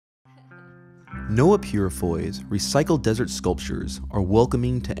Noah Purifoy's recycled desert sculptures are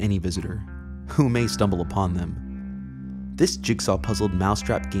welcoming to any visitor who may stumble upon them. This jigsaw puzzled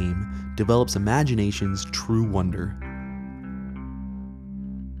mousetrap game develops imagination's true wonder.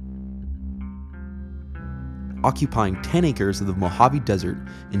 Occupying 10 acres of the Mojave Desert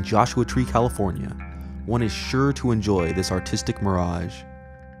in Joshua Tree, California, one is sure to enjoy this artistic mirage.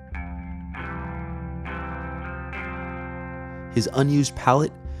 His unused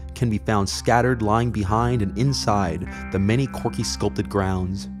palette can be found scattered lying behind and inside the many quirky sculpted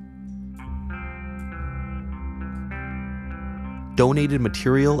grounds. Donated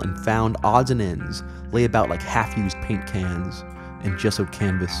material and found odds and ends lay about like half-used paint cans and gessoed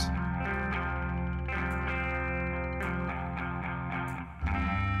canvas.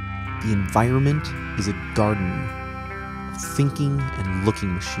 The environment is a garden of thinking and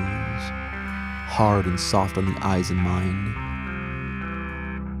looking machines, hard and soft on the eyes and mind.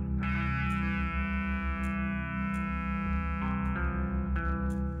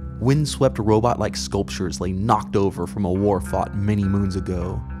 Windswept robot-like sculptures lay knocked over from a war fought many moons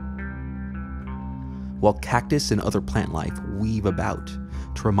ago, while cactus and other plant life weave about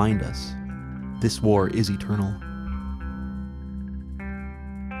to remind us this war is eternal.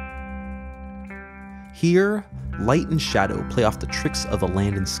 Here, light and shadow play off the tricks of the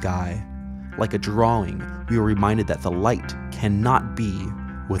land and sky. Like a drawing, we are reminded that the light cannot be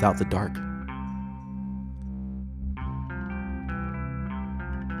without the dark.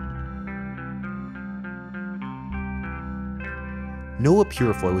 Noah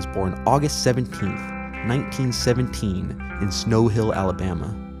Purifoy was born August 17, 1917, in Snow Hill, Alabama.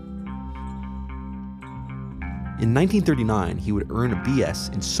 In 1939, he would earn a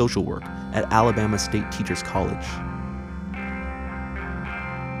BS in social work at Alabama State Teachers College.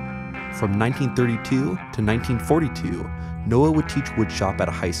 From 1932 to 1942, Noah would teach woodshop at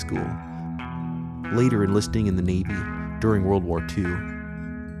a high school, later enlisting in the Navy during World War II.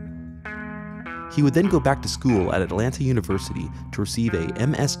 He would then go back to school at Atlanta University to receive a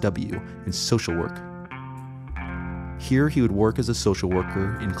MSW in social work. Here he would work as a social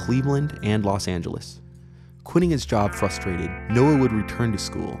worker in Cleveland and Los Angeles. Quitting his job frustrated, Noah would return to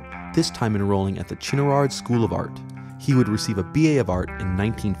school, this time enrolling at the Chinarard School of Art. He would receive a BA of Art in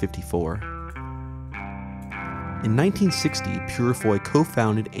 1954. In 1960, Purifoy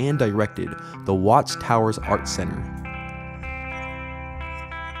co-founded and directed the Watts Towers Art Center.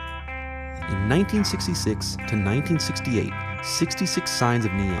 In 1966 to 1968, 66 signs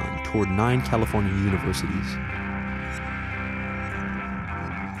of neon toured 9 California universities.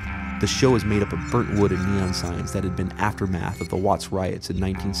 The show is made up of burnt wood and neon signs that had been aftermath of the Watts riots in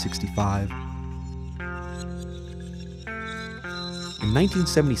 1965. In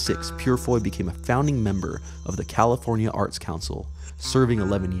 1976, Purifoy became a founding member of the California Arts Council, serving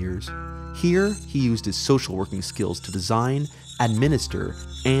 11 years. Here, he used his social working skills to design, administer,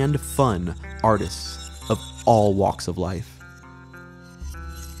 and fund artists of all walks of life.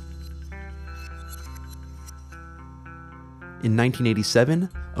 In 1987,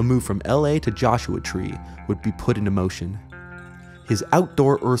 a move from LA to Joshua Tree would be put into motion. His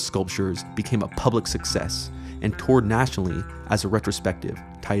outdoor earth sculptures became a public success and toured nationally as a retrospective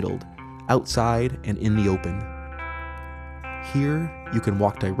titled Outside and in the Open. Here, you can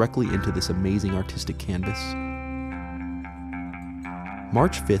walk directly into this amazing artistic canvas.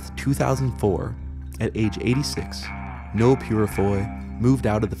 March 5th, 2004, at age 86, Noah Purifoy moved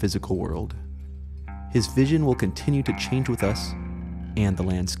out of the physical world. His vision will continue to change with us and the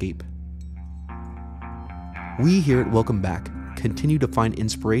landscape. We here at Welcome Back continue to find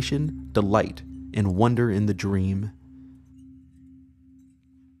inspiration, delight, and wonder in the dream.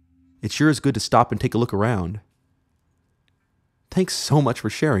 It sure is good to stop and take a look around. Thanks so much for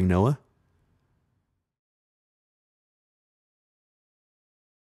sharing, Noah.